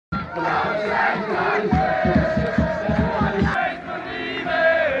Stephen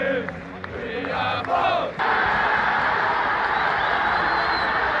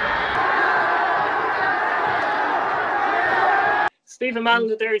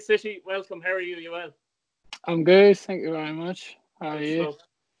Mallon of Derry City, welcome. How are you? You well? I'm good, thank you very much. How are Good you? stuff.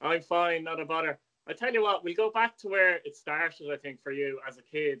 I'm fine, not a bother. I tell you what, we'll go back to where it started, I think, for you as a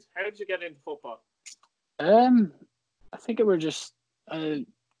kid. How did you get into football? I think it were just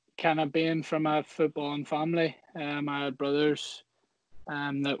kind of being from a footballing family. I had brothers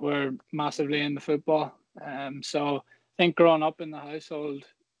that were massively into football. So I think growing up in the household,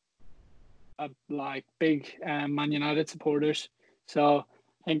 like big Man United supporters. So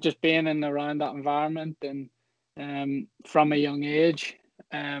I think just being in around that environment and from a young age,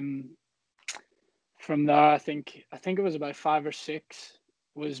 from there I think it was about 5 or 6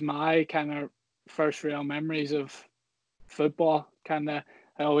 was my kind of first real memories of football.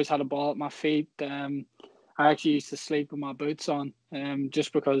 I always had a ball at my feet. I actually used to sleep with my boots on,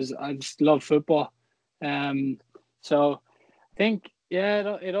 just because I just love football. So I think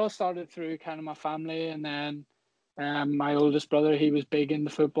it all started through kind of my family, and then my oldest brother, he was big into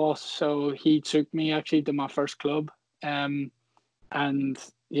football, so he took me actually to my first club. And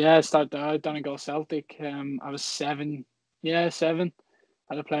I started out Donegal Celtic. I was 7. Yeah, 7.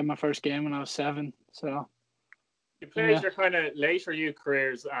 I had to play my first game when I was 7. So you played your kind of later youth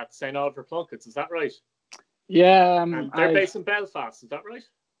careers at St. Oliver Plunkets, is that right? Yeah, and they're based in Belfast, is that right?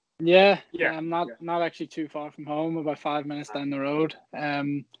 Yeah. I'm not actually too far from home, about 5 minutes down the road.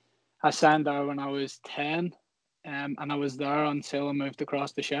 I signed there when I was 10, and I was there until I moved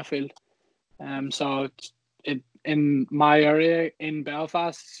across to Sheffield. So it in my area in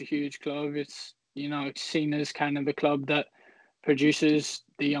Belfast, it's a huge club. It's it's seen as kind of the club that produces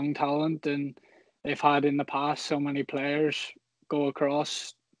the young talent, and they've had in the past so many players go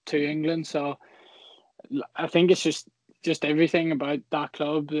across to England. So I think it's just everything about that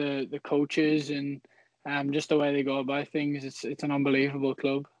club, the coaches, and just the way they go about things. It's an unbelievable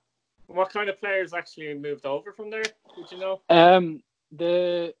club. What kind of players actually moved over from there? Did you know?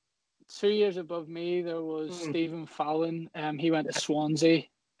 The 2 years above me, there was Stephen Fallon. He went to Swansea.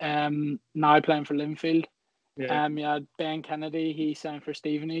 Now playing for Linfield. Yeah. You had Ben Kennedy. He signed for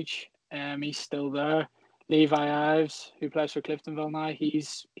Stevenage. He's still there. Levi Ives, who plays for Cliftonville now,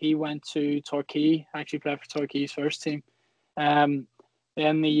 he went to Torquay. Actually played for Torquay's first team. Then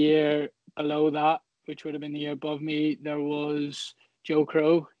the year below that, which would have been the year above me, there was Joe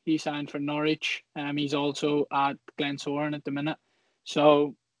Crow. He signed for Norwich. He's also at Glentoran at the minute.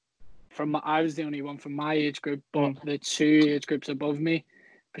 So I was the only one from my age group, but the 2 age groups above me,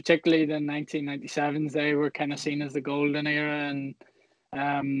 particularly the 1997s, they were kind of seen as the golden era, and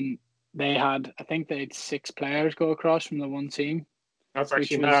I think they had 6 players go across from the one team. That's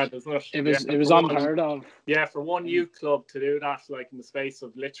actually mad, isn't it? It was unheard of. Yeah, for one youth club to do that, like in the space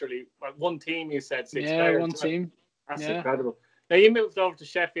of literally one team, you said 6 players. Yeah, one team. That's incredible. Now you moved over to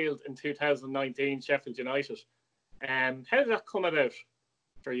Sheffield in 2019, Sheffield United. How did that come about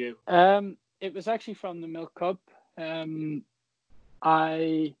for you? It was actually from the Milk Cup. Growing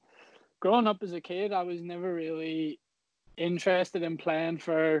up as a kid, I was never really interested in playing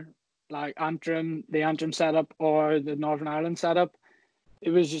for like Antrim, the Antrim setup, or the Northern Ireland setup. It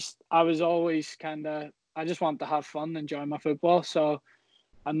was just, I was always I just wanted to have fun, enjoy my football. So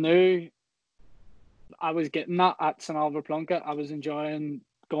I knew I was getting that at St. Oliver Plunkett. I was enjoying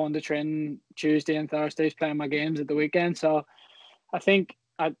going to training Tuesday and Thursdays, playing my games at the weekend. So I think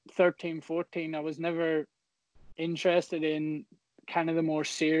at 13, 14, I was never interested in kind of the more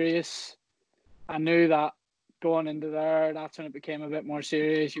serious. I knew that going into there, that's when it became a bit more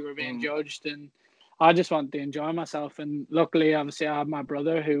serious. You were being judged, and I just wanted to enjoy myself. And luckily, obviously, I had my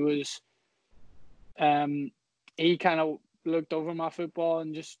brother who was, he kind of looked over my football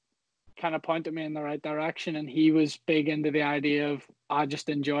and just kind of pointed me in the right direction. And he was big into the idea of, I just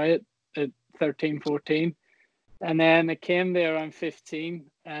enjoy it at 13, 14. And then it came there around 15.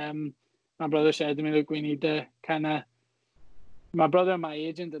 My brother said to me, look, we need to my brother and my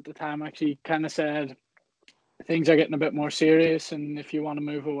agent at the time actually kind of said, things are getting a bit more serious, and if you want to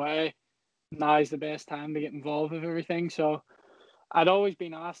move away, now's the best time to get involved with everything. So I'd always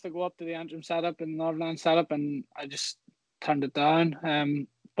been asked to go up to the Antrim setup and the Northern Ireland setup, and I just turned it down.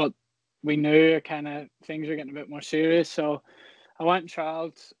 But we knew kind of things were getting a bit more serious. So I went and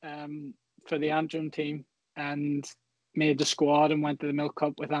trialled for the Antrim team and made the squad and went to the Milk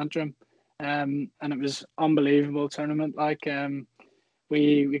Cup with Antrim. And it was unbelievable tournament. Like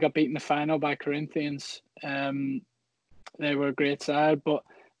we got beaten in the final by Corinthians. They were a great side, but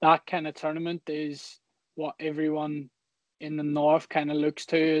that kind of tournament is what everyone in the north kind of looks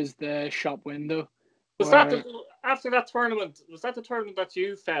to as the shop window. Was that after that tournament? Was that the tournament that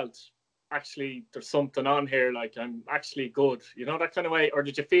you felt actually there's something on here? Like I'm actually good, you know, that kind of way, or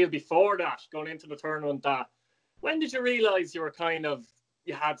did you feel before that going into the tournament that when did you realize you were kind of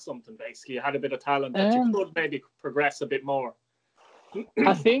you had something basically, you had a bit of talent that you could maybe progress a bit more?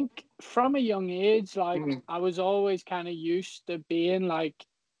 I think from a young age, like I was always kind of used to being like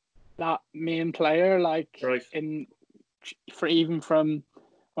that main player, like right. Even from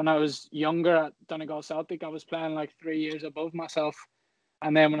when I was younger at Donegal Celtic, I was playing like 3 years above myself,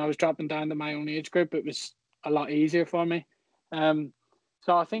 and then when I was dropping down to my own age group, it was a lot easier for me.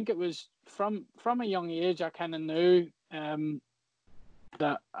 So I think it was from a young age I kind of knew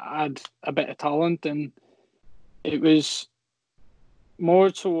that I had a bit of talent, and it was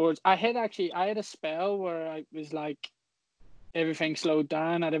more towards I had a spell where I was like everything slowed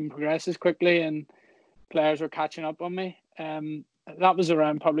down. I didn't progress as quickly, and players were catching up on me. That was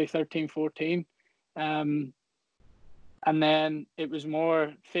around probably 13, 14. And then it was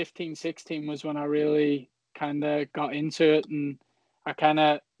more 15, 16 was when I really kind of got into it. And I kind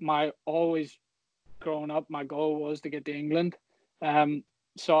of, always growing up, my goal was to get to England.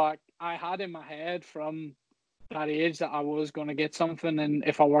 So I had in my head from that age that I was going to get something. And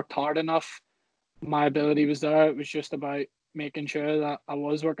if I worked hard enough, my ability was there. It was just about making sure that I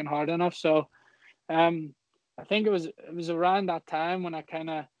was working hard enough. So I think it was around that time when I kind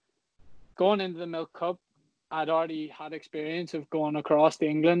of going into the Milk Cup. I'd already had experience of going across to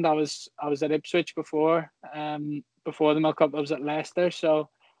England. I was at Ipswich before the Milk Cup. I was at Leicester, so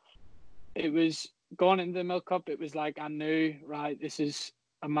it was going into the Milk Cup. It was like I knew, right, this is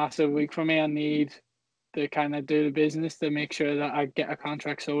a massive week for me. I need to kind of do the business to make sure that I get a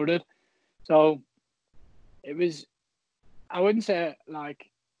contract sorted. So it was, I wouldn't say like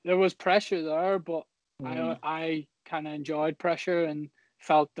there was pressure there, but I kind of enjoyed pressure and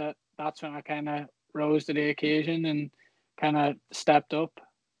felt that that's when I kind of rose to the occasion and kind of stepped up.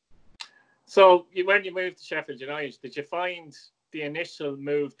 So when you moved to Sheffield United, did you find the initial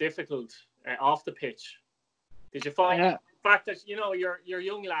move difficult off the pitch? Did you find the fact that, you know, you're a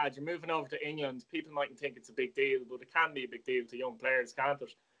young lad, you're moving over to England, people mightn't think it's a big deal, but it can be a big deal to young players, can't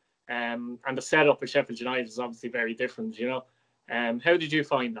it? And the setup of Sheffield United is obviously very different, you know. How did you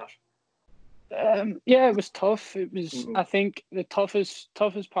find that? Yeah, it was tough. It was, I think the toughest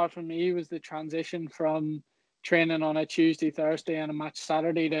part for me was the transition from training on a Tuesday, Thursday and a match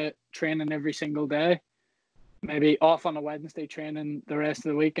Saturday to training every single day. Maybe off on a Wednesday, training the rest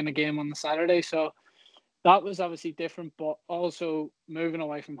of the week and a game on the Saturday. So that was obviously different, but also moving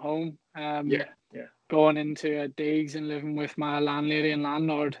away from home. Going into a digs and living with my landlady and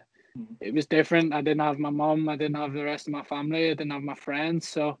landlord. It was different. I didn't have my mum. I didn't have the rest of my family. I didn't have my friends.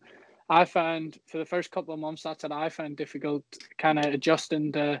 So I found for the first couple of months, that's what I found difficult, kind of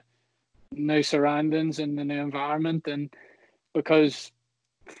adjusting to new surroundings and the new environment. And because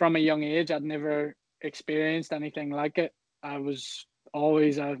from a young age, I'd never experienced anything like it. I was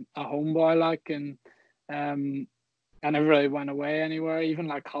always a homeboy, like, and I never really went away anywhere, even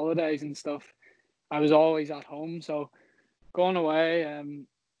like holidays and stuff. I was always at home. So going away,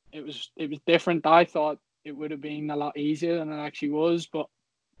 it was different. I thought it would have been a lot easier than it actually was, but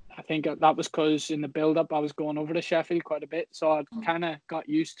I think that was because in the build-up I was going over to Sheffield quite a bit, so I kind of got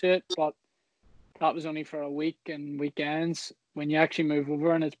used to it. But that was only for a week and weekends. When you actually move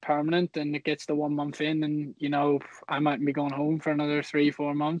over and it's permanent and it gets to 1 month in, and you know I might be going home for another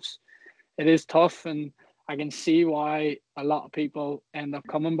 3-4 months, it is tough. And I can see why a lot of people end up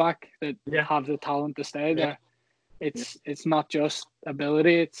coming back that have the talent to stay there. It's not just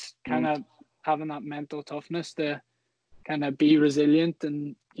ability; it's kind of having that mental toughness to kind of be resilient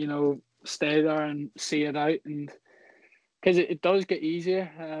and, you know, stay there and see it out. And because it does get easier.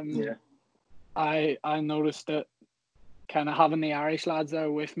 I noticed that kind of having the Irish lads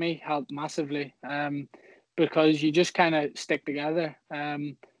there with me helped massively, because you just kind of stick together.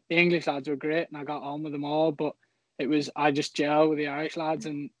 The English lads were great and I got on with them all, but I just gel with the Irish lads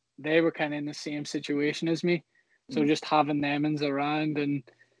and they were kind of in the same situation as me. So just having them around and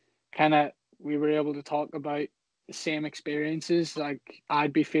kind of we were able to talk about the same experiences. Like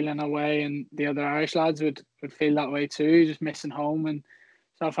I'd be feeling away and the other Irish lads would feel that way too, just missing home. And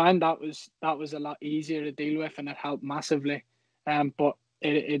so I find that was a lot easier to deal with and it helped massively. But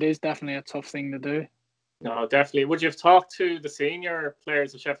it is definitely a tough thing to do. No, definitely. Would you have talked to the senior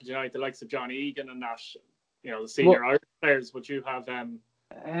players of Sheffield United, the likes of John Egan and that, you know, the senior Irish players? Would you have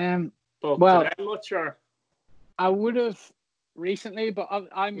spoke to them much, or? I would have recently, but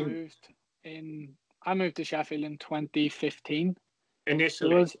I moved to Sheffield in 2015.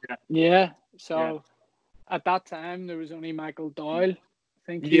 Initially, yeah. So at that time there was only Michael Doyle. I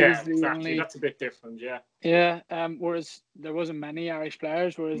think he Yeah, was the exactly. only. That's a bit different. Yeah. Yeah. Whereas there wasn't many Irish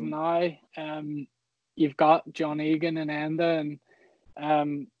players. Whereas now, you've got John Egan and Enda,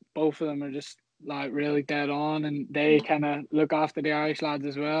 and both of them are just like really dead on, and they kind of look after the Irish lads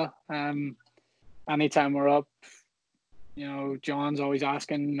as well. Anytime we're up, John's always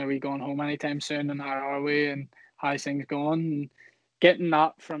asking, "Are we going home anytime soon? And how are we? And how's things going?" And getting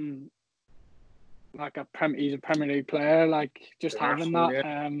that from like he's a Premier League player, like just having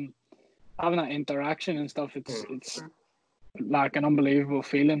that interaction and stuff. It's like an unbelievable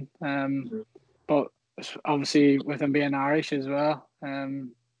feeling. But obviously with him being Irish as well,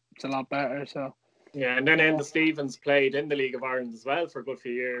 it's a lot better. So. Yeah, and then Enda Stevens played in the League of Ireland as well for a good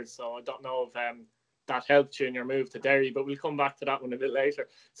few years. So I don't know if that helped you in your move to Derry, but we'll come back to that one a bit later.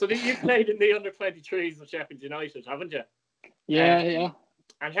 So you played in the under-23s of Sheffield United, haven't you? Yeah.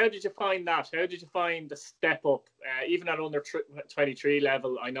 And how did you find that? How did you find the step up, even at under-23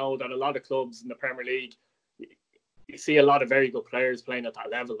 level? I know that a lot of clubs in the Premier League, you see a lot of very good players playing at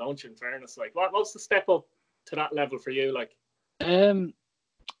that level, don't you, in fairness? Like, what's the step up to that level for you, like?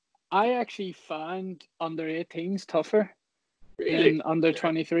 I actually find under-18s tougher really? than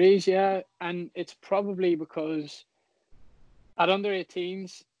under-23s, yeah. And it's probably because at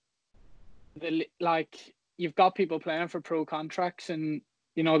under-18s, you've got people playing for pro contracts and,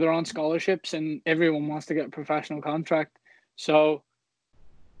 they're on scholarships and everyone wants to get a professional contract. So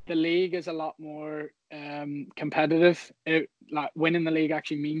the league is a lot more competitive. Winning the league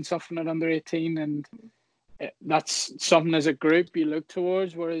actually means something at under-18, and that's something as a group you look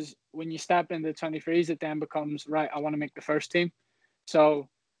towards. Whereas when you step into 23s, it then becomes, right, I want to make the first team. So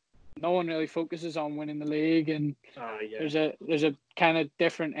no one really focuses on winning the league, and there's a kind of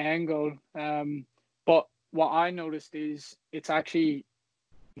different angle. But what I noticed is it's actually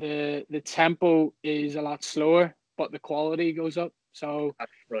the tempo is a lot slower, but the quality goes up. So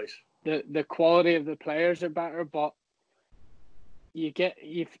right, the quality of the players are better, but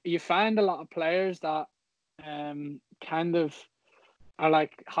you find a lot of players that kind of are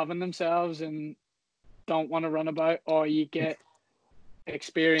like having themselves and don't want to run about, or you get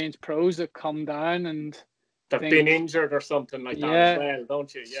experienced pros that come down and they've been injured or something like that as well,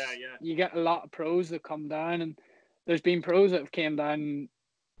 don't you? Yeah. You get a lot of pros that come down, and there's been pros that have came down and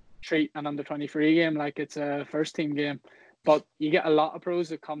treat an under-23 game like it's a first team game, but you get a lot of pros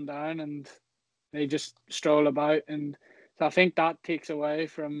that come down and they just stroll about, and so I think that takes away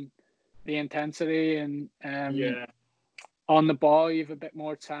from the intensity and on the ball you have a bit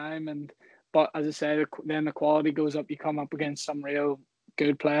more time, but as I say, then the quality goes up. You come up against some real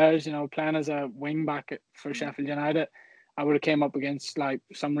good players. Playing as a wing back for Sheffield United, I would have came up against like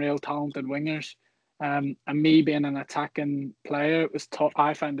some real talented wingers. And me being an attacking player, it was tough.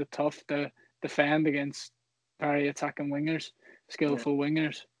 I found it tough to defend against very attacking wingers, skillful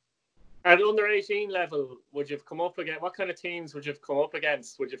wingers. At under-18 level, would you have come up against, what kind of teams would you have come up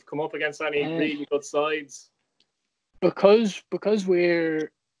against? Would you have come up against any really good sides? Because we're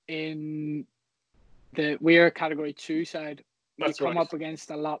we're a Category 2 side, you come up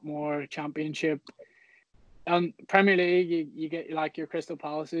against a lot more Championship. Premier League, you get like your Crystal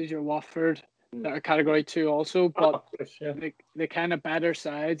Palaces, your Watford, that are Category 2 also, but the kind of better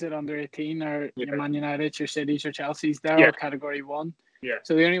sides at under-18 are your Man United, your Cities, your Chelseas. They're all Category 1. Yeah.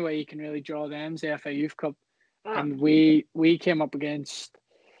 So the only way you can really draw them is the FA Youth Cup. And we came up against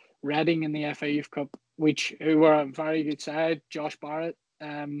Reading in the FA Youth Cup, who were a very good side. Josh Barrett,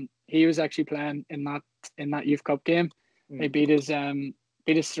 he was actually playing in that Youth Cup game. They beat us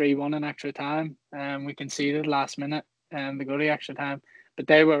 3-1 in extra time. We conceded last minute to go to extra time. But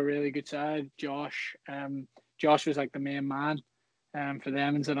they were a really good side. Josh was like the main man for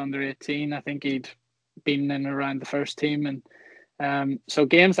them instead under-18. I think he'd been in around the first team. And so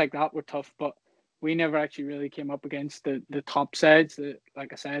games like that were tough, but we never actually really came up against the top sides,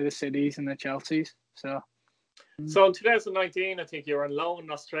 like I said, the Cities and the Chelseas. So in 2019, I think you were on loan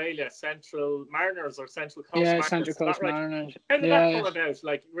in Australia, Central Mariners or Central Coast Mariners. Central Coast Mariners. How did that come about?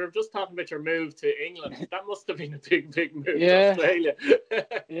 Like, we were just talking about your move to England. That must have been a big move to Australia.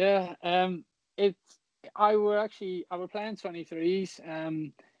 I were playing 23s,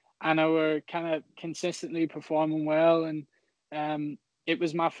 and I were kind of consistently performing well, and it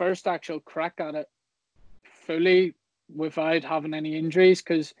was my first actual crack at it fully without having any injuries,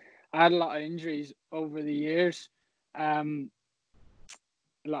 because I had a lot of injuries over the years, like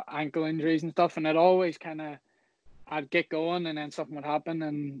ankle injuries and stuff, and it always I'd get going and then something would happen,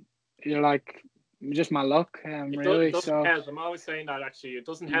 and you're like, just my luck, really. It doesn't help. I'm always saying that, actually. It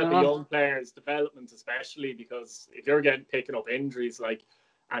doesn't help a young player's development, especially because if you're picking up injuries, like,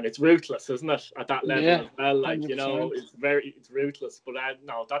 and it's ruthless, isn't it? At that level as well, like 100%. it's ruthless. But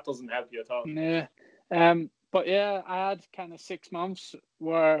no, that doesn't help you at all. Yeah. But yeah, I had kind of 6 months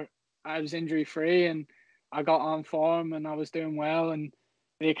where I was injury free and I got on form and I was doing well. And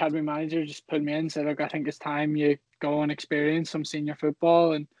the academy manager just pulled me in and said, "Look, I think it's time you go and experience some senior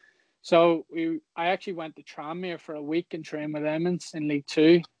football." And so I actually went to Tranmere for a week and trained with Emmons in League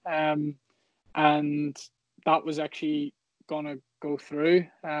Two. And that was actually going to go through.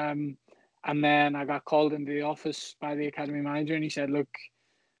 And then I got called into the office by the academy manager and he said, "Look,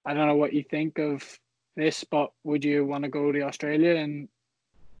 I don't know what you think of this, but would you want to go to Australia and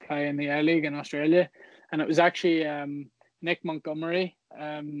play in the A League in Australia?" And it was actually Nick Montgomery,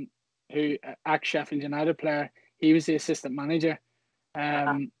 who ex-Sheffield United player. He was the assistant manager.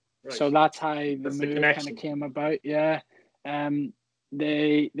 Right. So that's how the move kind of came about. Yeah.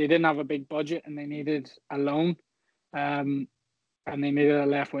 They didn't have a big budget and they needed a loan. And they needed a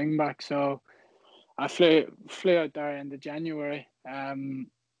left wing back. So I flew out there in January. And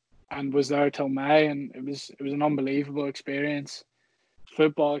was there till May, and it was an unbelievable experience,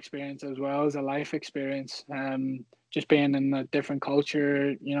 football experience as well as a life experience. Just being in a different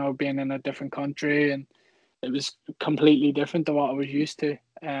culture, being in a different country, and it was completely different to what I was used to.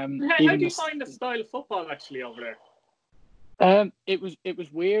 How do you find the style of football actually over there? It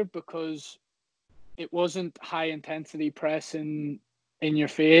was weird because it wasn't high intensity pressing in your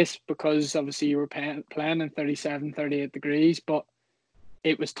face because obviously you were playing in 37, 38 degrees, but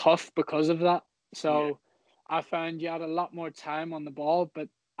it was tough because of that. So I found you had a lot more time on the ball, but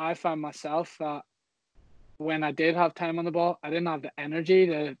I found myself that when I did have time on the ball, I didn't have the energy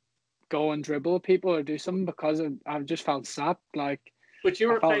to go and dribble people or do something because I just felt sapped. But you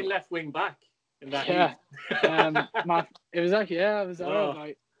were playing left wing back in that. Yeah. It was like I was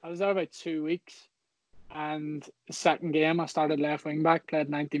there about 2 weeks, and the second game I started left wing back,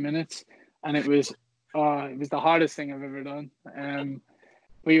 played 90 minutes, and it was the hardest thing I've ever done.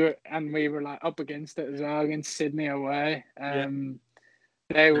 We were like up against it as well against Sydney away.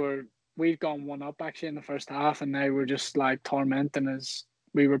 We'd gone 1-up actually in the first half, and they were just like tormenting us.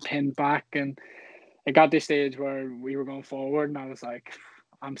 We were pinned back, and it got to the stage where we were going forward, and I was like,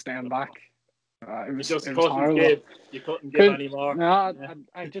 "I'm staying back." It was horrible. You couldn't give anymore. No,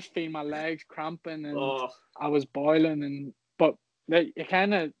 I just feel my legs cramping, and I was boiling. But they're the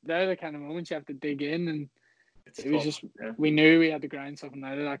kind of moments you have to dig in, and it was just we knew we had to grind something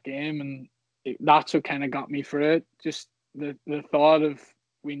out of that game, and that's what kind of got me through it. Just the thought of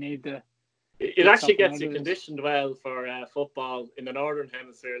we need to. It actually gets you conditioned well for football in the Northern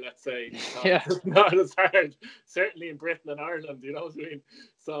Hemisphere, let's say. Not as hard, certainly in Britain and Ireland, you know what I mean?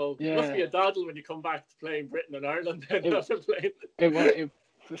 So it must be a doddle when you come back to playing Britain and Ireland. The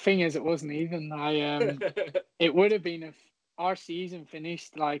thing is, it wasn't even. It would have been if our season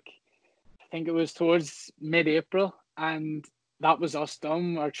finished I think it was towards mid-April, and that was us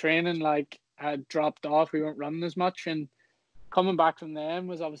done. Our training had dropped off. We weren't running as much, and coming back from them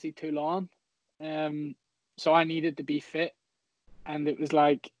was obviously too long. So I needed to be fit, and it was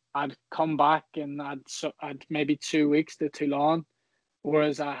I'd come back and I'd maybe 2 weeks to Toulon,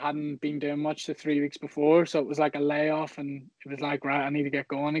 whereas I hadn't been doing much the 3 weeks before. So it was like a layoff, and it was right, I need to get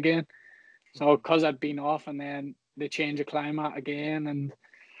going again. So because I'd been off, and then the change of climate again, and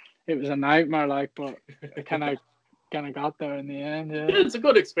it was a nightmare, but I kind of got there in the end. Yeah. It's a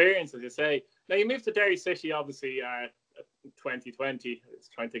good experience, as you say. Now you moved to Derry City, obviously, 2020. It's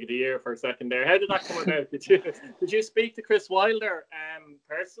trying to take a year for a second there. How did that come about? Did you speak to Chris Wilder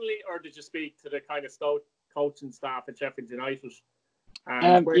personally, or did you speak to the kind of coaching staff at Sheffield United?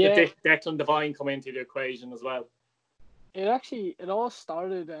 Where did Declan Devine come into the equation as well? It all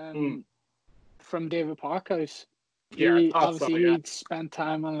started from David Parkhouse. He'd spent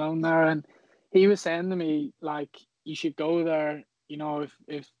time alone there, and he was saying to me you should go there.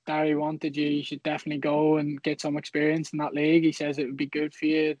 If Derry wanted you, you should definitely go and get some experience in that league. He says it would be good for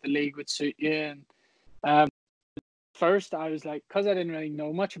you. The league would suit you. And first, I was because I didn't really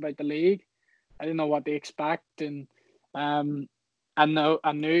know much about the league, I didn't know what to expect, and I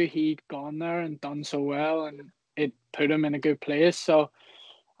knew he'd gone there and done so well, and it put him in a good place. So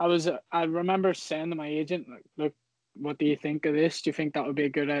I remember saying to my agent, "Look, what do you think of this? Do you think that would be a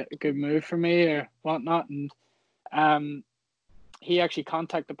good move for me or whatnot?" And he actually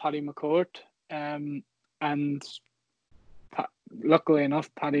contacted Paddy McCourt, and luckily enough,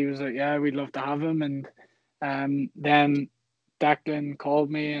 Paddy was like, "Yeah, we'd love to have him." And then Declan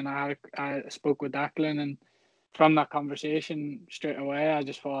called me, and I spoke with Declan, and from that conversation straight away, I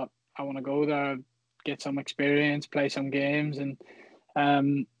just thought I want to go there, get some experience, play some games, and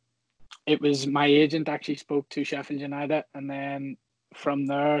it was my agent actually spoke to Sheffield United, and then from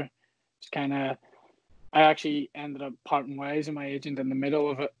there, it's kind of, I actually ended up parting ways with my agent in the middle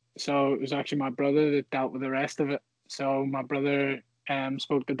of it. So it was actually my brother that dealt with the rest of it. So my brother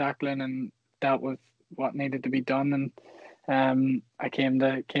spoke to Declan and dealt with what needed to be done, and I came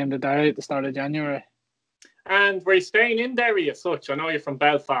to Derry at the start of January. And were you staying in Derry as such? I know you're from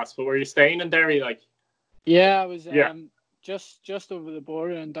Belfast, but were you staying in Derry? Like, yeah, I was just over the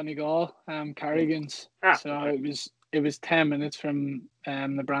border in Donegal, Carrigan's. So okay. It was 10 minutes from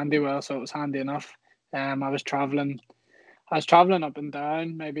the Brandywell, so it was handy enough. I was traveling up and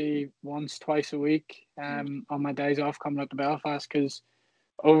down maybe once, twice a week on my days off coming up to Belfast, because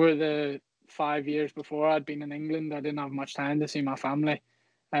over the 5 years before I'd been in England, I didn't have much time to see my family.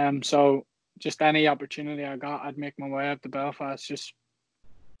 So just any opportunity I got, I'd make my way up to Belfast just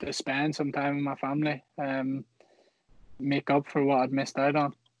to spend some time with my family, make up for what I'd missed out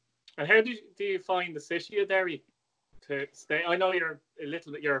on. And how do you find the city of Derry to stay? I know you're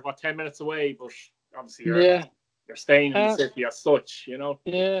 10 minutes away, but obviously you're staying in the city as such, you know?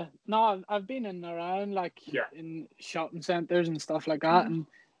 Yeah, no, I've been in and around, in shopping centres and stuff like that, and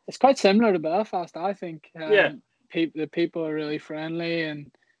it's quite similar to Belfast, I think. The people are really friendly,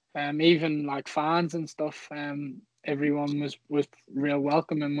 and even like fans and stuff, everyone was real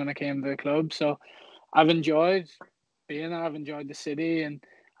welcoming when I came to the club. So I've enjoyed being there. I've enjoyed the city, and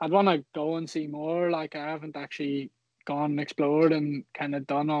I'd want to go and see more. Like, I haven't actually gone and explored and kind of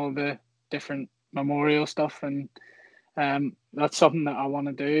done all the different memorial stuff, and that's something that I want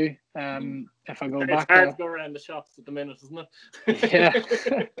to do. If I go back there. It's hard to go around the shops at the minute, isn't it?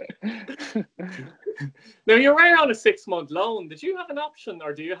 Yeah. Now, you were on a 6-month loan. Did you have an option,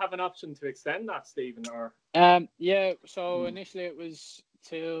 or do you have an option to extend that, Stephen? Or yeah. So initially it was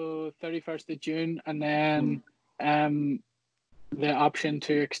till 31st of June, and then the option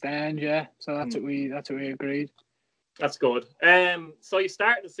to extend. Yeah. So that's what we agreed. That's good. So you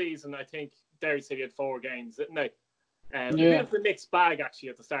started the season. I think Derry City had 4 games, didn't they? A bit of a mixed bag actually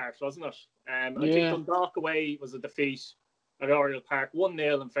at the start, wasn't it? I think Dundalk away was a defeat at Oriel Park,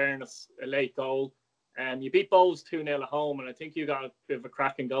 1-0 in fairness, a late goal. You beat Bows 2-0 at home, and I think you got a bit of a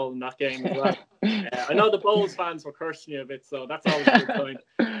cracking goal in that game as well. I know the Bows fans were cursing you a bit, so that's always a good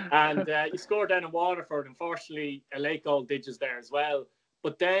sign. And you scored down in Waterford. Unfortunately, a late goal did us there as well.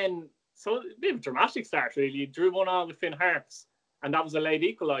 But then, so a bit of a dramatic start, really. You drew 1-1 with Finn Harps, and that was a late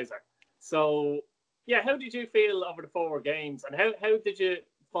equaliser. So, yeah, how did you feel over the 4 games, and how did you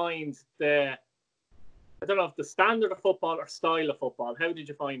find the standard of football or style of football? How did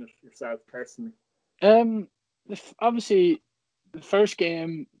you find it yourself personally? Obviously, the first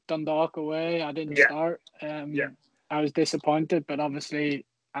game, Dundalk away, I didn't start. I was disappointed, but obviously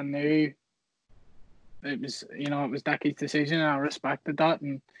I knew it was Decky's decision, and I respected that,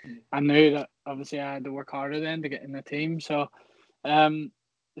 and I knew that obviously I had to work harder then to get in the team. So,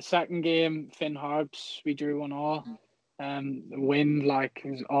 the second game, Finn Harps, we drew 1-1. The wind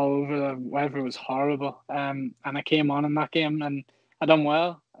was all over. The weather was horrible. And I came on in that game and I done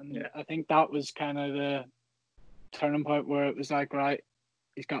well. And I think that was kind of the turning point where it was like, right,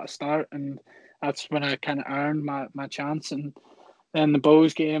 he's got to start. And that's when I kind of earned my chance. And then the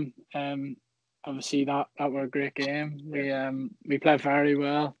Bows game, obviously that were a great game. We played very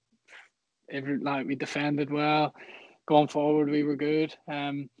well. We defended well. Going forward, we were good.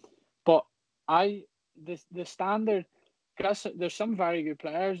 But the standard, because there's some very good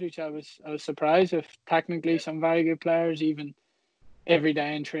players, which I was surprised with. Technically, some very good players, even every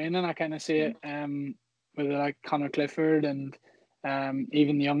day in training, I kind of see it. With like Connor Clifford and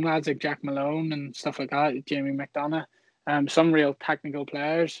even the young lads like Jack Malone and stuff like that, Jamie McDonough. Some real technical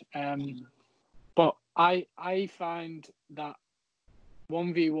players. But I find that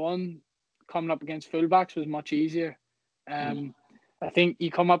 1v1 coming up against fullbacks was much easier. I think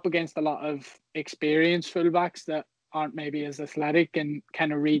you come up against a lot of experienced fullbacks that aren't maybe as athletic and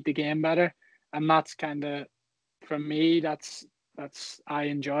kind of read the game better, and that's kind of, for me, that's I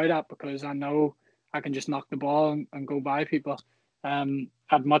enjoy that because I know I can just knock the ball and go by people.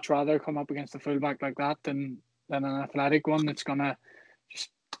 I'd much rather come up against a fullback like that than an athletic one that's gonna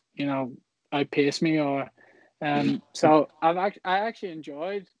just outpace me or. So I actually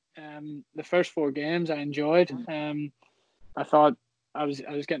enjoyed the first 4 games. I enjoyed. I thought I was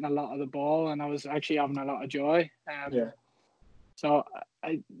getting a lot of the ball and I was actually having a lot of joy. So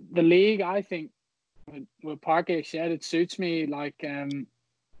the league, I think, what Parky said, it suits me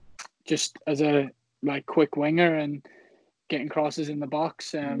just as a quick winger and getting crosses in the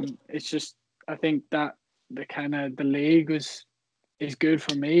box. It's just, I think that the league is good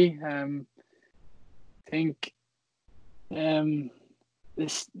for me. I think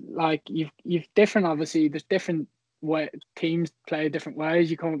this you've different, obviously there's different teams play different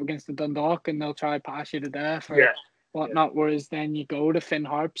ways. You come up against the Dundalk and they'll try to pass you to death or whatnot. Whereas then you go to Finn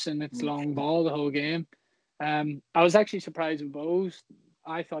Harps and it's long ball the whole game. I was actually surprised with Bows.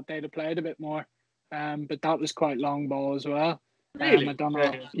 I thought they'd have played a bit more, but that was quite long ball as well. Really? I don't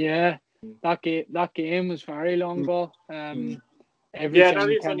know. Yeah, that game was very long ball. That is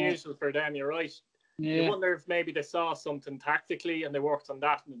kinda, unusual for them. You're right. You wonder if maybe they saw something tactically and they worked on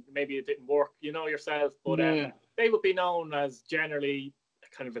that, and maybe it didn't work. You know yourself, but they would be known as generally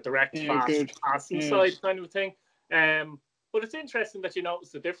kind of a direct, fast passing side kind of thing. But it's interesting that you notice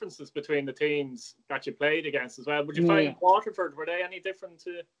the differences between the teams that you played against as well. Would you find Waterford, were they any different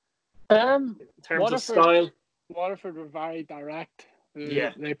in terms of style? Waterford were very direct.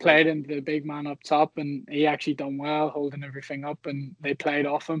 They played into the big man up top, and he actually done well holding everything up, and they played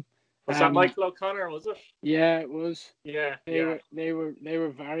off him. Was that Michael O'Connor, was it? Yeah, it was. They were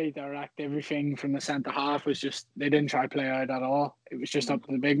very direct. Everything from the centre half was just, they didn't try to play out at all. It was just up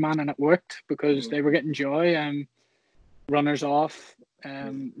to the big man, and it worked because they were getting joy. Runners off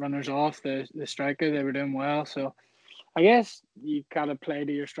the striker, they were doing well. So I guess you gotta play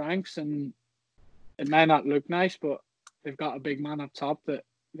to your strengths, and it may not look nice, but they've got a big man up top that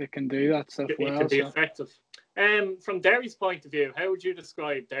can do that stuff well. It can be effective. From Derry's point of view, how would you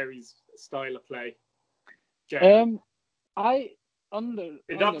describe Derry's style of play? Generally? It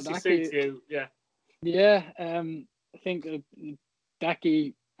obviously suits you, I think that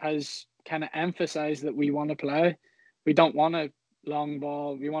Decky has kind of emphasised that we want to play. We don't want a long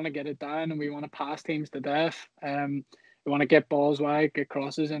ball. We want to get it down and we want to pass teams to death. We want to get balls wide, get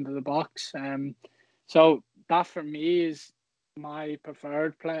crosses into the box. So that for me is my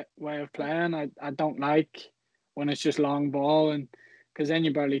preferred way of playing. I don't like when it's just long ball, and because then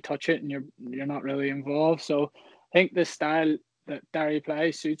you barely touch it and you're not really involved. So I think the style that Derry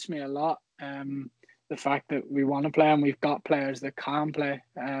play suits me a lot. The fact that we want to play and we've got players that can play.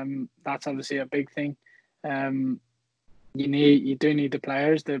 That's obviously a big thing. You do need the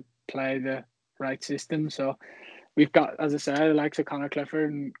players to play the right system. So we've got, as I said, the likes of Conor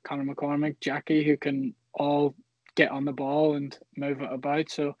Clifford and Conor McCormick, Jackie, who can all get on the ball and move it about.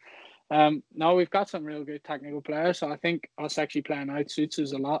 So no, we've got some real good technical players. So I think us actually playing out suits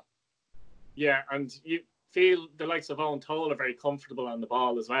us a lot. Yeah, and you feel the likes of Owen Toll are very comfortable on the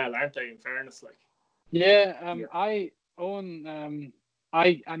ball as well, aren't they? In fairness, like. I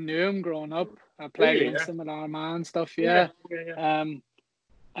knew him growing up. I played against him at Armagh and stuff. And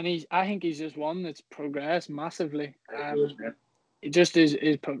I think he's just one that's progressed massively. It just is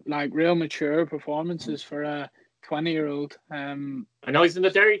like real mature performances for a 20-year-old. I know he's in the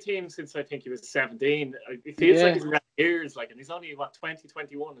Derry team since I think he was 17. It feels like he's been years, like, and he's only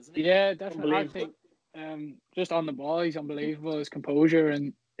 21, isn't he? Yeah, definitely. I think just on the ball, he's unbelievable. His composure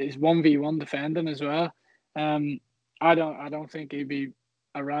and his 1v1 defending as well. I don't think he'd be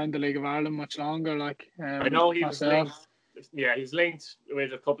around the League of Ireland much longer. Like I know he was linked. Yeah, he's linked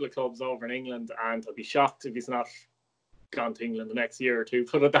with a couple of clubs over in England, and I'd be shocked if he's not gone to England the next year or two.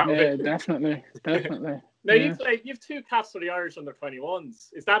 Put it that way. Yeah, definitely. Now you've two caps for the Irish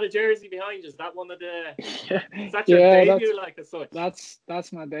under-21s. Is that a jersey behind you? Is that one of the? Is that your debut, like as such? That's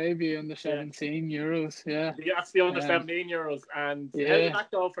my debut under 17 Euros. Yeah, that's the under 17 Euros. And how did that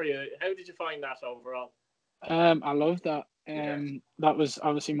go for you? How did you find that overall? I loved that. That was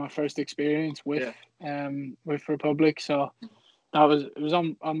obviously my first experience with Republic, so it was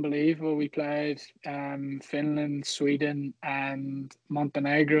unbelievable. We played Finland, Sweden, and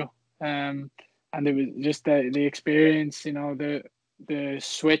Montenegro, and it was just the experience. You know, the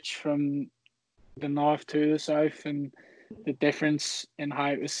switch from the north to the south and the difference in how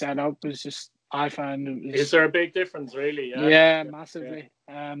it was set up was just, I found it was. Is there a big difference, really? Yeah, massively.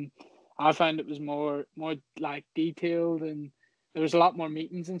 Yeah. I found it was more like detailed, and there was a lot more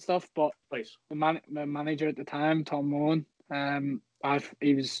meetings and stuff. But the manager at the time, Tom Mohan,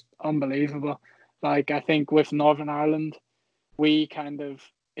 he was unbelievable. Like, I think with Northern Ireland, we kind of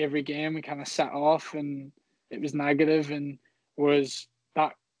every game we kind of set off and it was negative, and whereas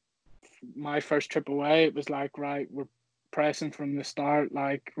that my first trip away, it was like, right, we're pressing from the start,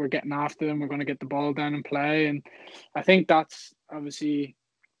 like we're getting after them, we're going to get the ball down and play. And I think that's obviously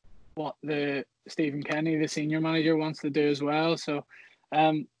what the Stephen Kenny, the senior manager, wants to do as well. So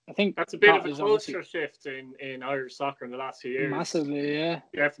I think that's a bit of a culture shift in Irish soccer in the last few years. Massively, yeah.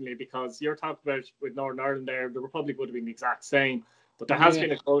 Definitely, because you're talking about with Northern Ireland there, the Republic would have been the exact same. But there has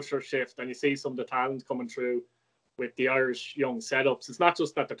been a culture shift, and you see some of the talent coming through with the Irish young setups. It's not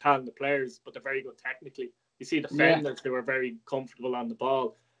just that they're talented players, but they're very good technically. You see defenders who are very comfortable on the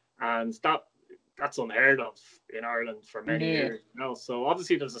ball, and that's unheard of in Ireland for many years. You know? So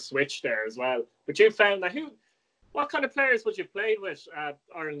obviously there's a switch there as well. But you found that What kind of players would you play with at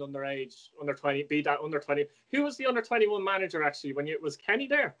Ireland underage, under 20, be that under 20? Who was the under 21 manager actually when it was Kenny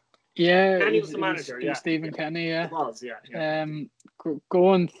there? Yeah, Kenny was the manager. It was Stephen Kenny. Yeah, it was. Yeah.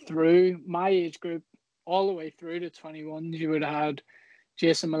 Going through my age group all the way through to 21s, you would have had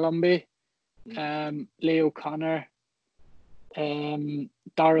Jason Malumbi, Leo Connor,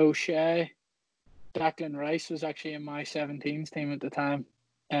 Dara O'Shea, Declan Rice was actually in my 17s team at the time.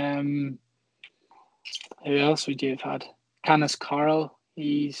 Who else would you have had? Canis Carroll.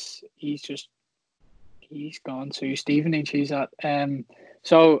 He's gone to Stevenage. He's at.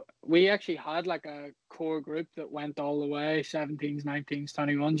 So we actually had like a core group that went all the way 17s, 19s,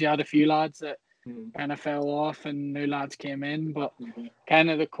 21s. You had a few lads that kind of fell off and new lads came in, but kind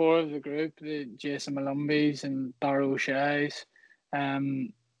of the core of the group, the Jason Malumbis and Dara O'Shea's,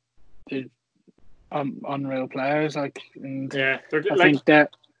 they're unreal players. I think that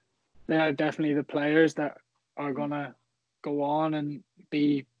they're definitely the players that are gonna go on and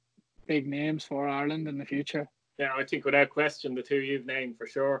be big names for Ireland in the future. Yeah, I think without question the two you've named for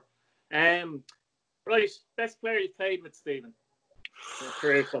sure. Right, best player you played with, Stephen?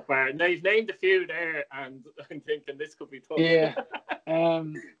 Career so far. Now you've named a few there, and I'm thinking this could be tough. Yeah,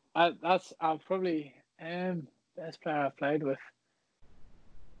 I'll probably best player I've played with.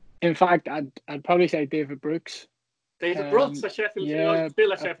 In fact, I'd probably say David Brooks. David Brooks at Sheffield. Yeah,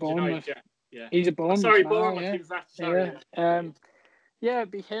 still at Sheffield United. Yeah. He's a Bournemouth. Sorry, now, Bournemouth. yeah. Sorry.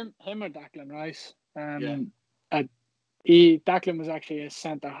 It'd be him or Declan Rice. Declan was actually a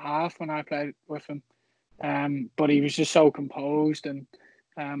centre half when I played with him, but he was just so composed and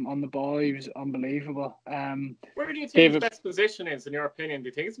on the ball he was unbelievable. Where do you think his best position is, in your opinion? Do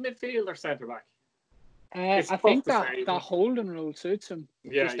you think it's midfield or centre back? I think that holding role suits him.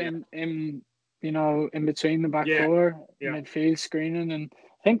 In between the back four, midfield screening, and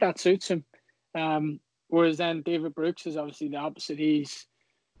I think that suits him. Whereas then David Brooks is obviously the opposite. He's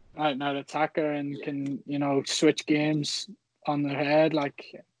out and out attacker and can, switch games on their head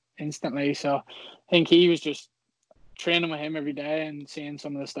like instantly. So I think he was just training with him every day and seeing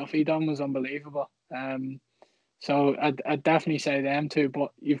some of the stuff he done was unbelievable. So I'd definitely say them two.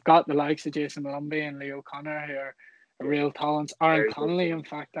 But you've got the likes of Jason Malumbi and Leo Connor who are real talents. Aaron Connolly, in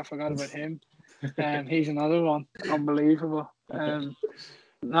fact, I forgot about him. He's another one, unbelievable. I'd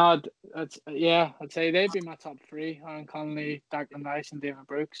say they'd be my top three: Aaron Connolly, Declan Rice, and David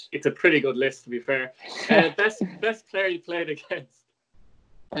Brooks. It's a pretty good list, to be fair. Best player you played against?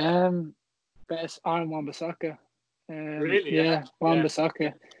 Best Aaron Wan-Bissaka. Really? Yeah,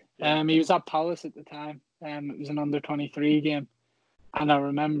 Wan-Bissaka. He was at Palace at the time. It was an under-23 game, and I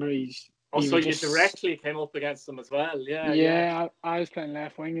remember you directly came up against them as well. Yeah. I was playing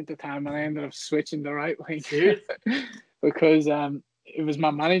left wing at the time, and I ended up switching the right wing because it was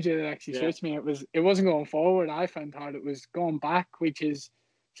my manager that actually switched me. It wasn't going forward. I found hard. It was going back, which is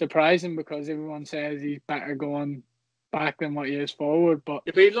surprising because everyone says he's better going back than what he is forward. But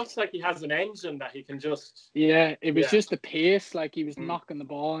he looks like he has an engine that he can just. Yeah, it was just the pace. Like he was knocking the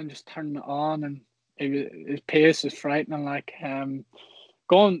ball and just turning it on, and his pace was frightening. Like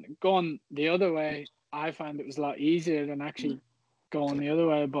going the other way, I found it was a lot easier than actually going the other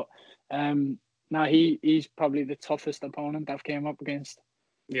way. But now he's probably the toughest opponent I've came up against.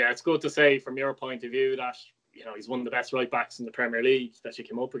 Yeah, it's good to say from your point of view that he's one of the best right backs in the Premier League that you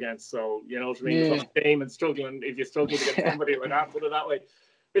came up against. So you know what I mean. It's not shame and struggling if you struggle to get somebody like that. Put it that way.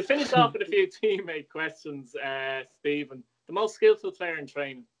 We'll finish off with a few teammate questions, Stephen. The most skillful player in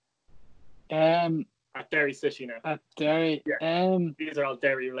training? At Derry City now. At Derry. Yeah. These are all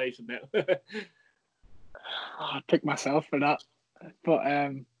Derry related now. I'd pick myself for that. But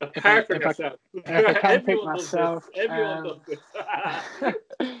if I can't pick myself, everyone does this.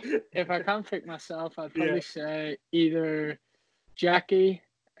 If I can't pick myself, I'd probably say either Jackie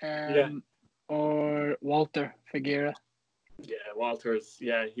or Walter Figueira. Yeah, Walter's.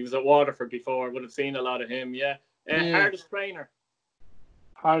 Yeah, he was at Waterford before. Would have seen a lot of him. Yeah. Hardest trainer.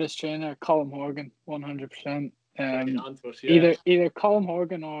 Hardest trainer, Colm Horgan, 100%. Either Colm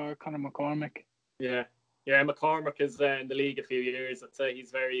Horgan or Conor McCormick. Yeah, McCormick is in the league a few years. I'd say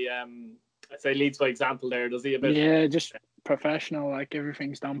he's very, leads by example there, does he? A bit? Yeah, just professional, like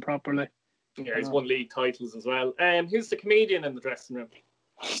everything's done properly. Yeah, he's won league titles as well. Who's the comedian in the dressing room?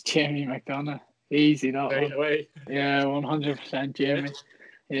 Jamie McDonough. Easy, that right one. Away. Yeah, 100% Jamie.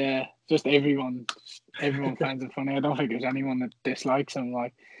 Yeah, just everyone finds it funny. I don't think there's anyone that dislikes him.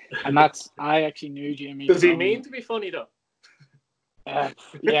 And I actually knew Jamie. Does he mean to be funny though? Yeah,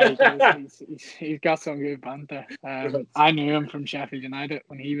 he's got some good banter. I knew him from Sheffield United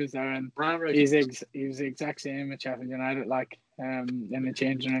when he was there, and he was the exact same at Sheffield United, in the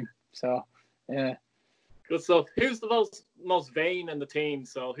changing room. So, yeah. Good stuff. Who's the most vain in the team?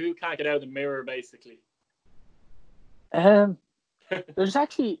 So who can't get out of the mirror, basically? It's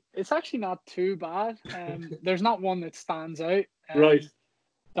actually not too bad. There's not one that stands out. Right.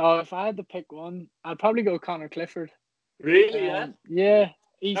 So if I had to pick one, I'd probably go Connor Clifford. Really? Yeah. Yeah.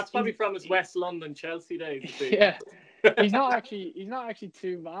 That's probably from his West London Chelsea days. Yeah. He's not actually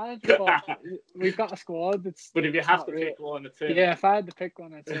too bad, but we've got a squad that's. But if you have to pick one, it's him. Yeah, if I had to pick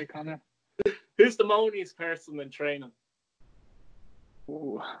one, I'd say Connor. Who's the moaniest person in training?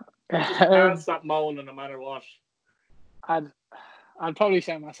 Ooh. Just can't stop moaning no matter what. I'd probably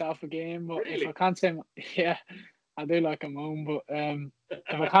say myself a game, but really? If I can't say, I do like a moan, but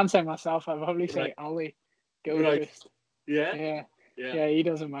if I can't say myself, I'd probably say Ollie Gilchrist. Right. Yeah, he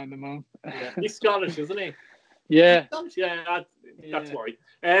doesn't mind the moan. Yeah. He's Scottish, isn't he? Yeah. Yeah, that's why.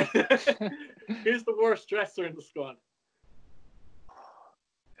 Who's the worst dresser in the squad?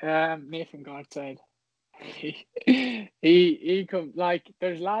 Nathan Gartside. He come like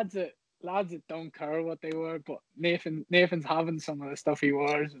there's lads that don't care what they wear, but Nathan's having some of the stuff he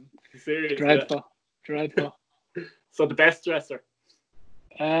wears. And serious, dreadful. So the best dresser?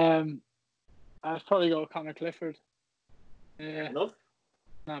 I'd probably go Connor Clifford. Fair enough.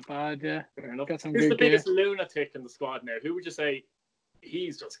 Not bad, yeah. Fair enough. Got some Who's good the biggest lunatic in the squad now? Who would you say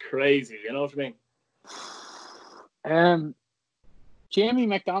he's just crazy? You know what I mean? Jamie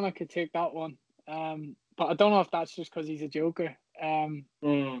McDonagh could take that one. But I don't know if that's just because he's a joker. I'd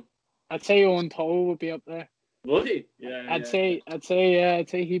say Owen Toll would be up there. Would he? Yeah. I'd say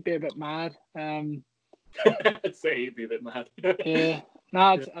he'd be a bit mad. I'd say he'd be a bit mad. Yeah.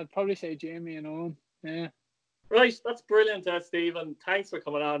 No, I'd probably say Jamie and Owen. Yeah. Right, that's brilliant, Stephen. Thanks for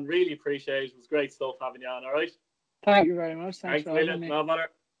coming on. Really appreciate it. It was great stuff having you on, all right? Thank you very much. Thanks for having having me. No matter.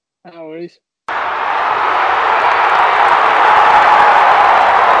 No worries.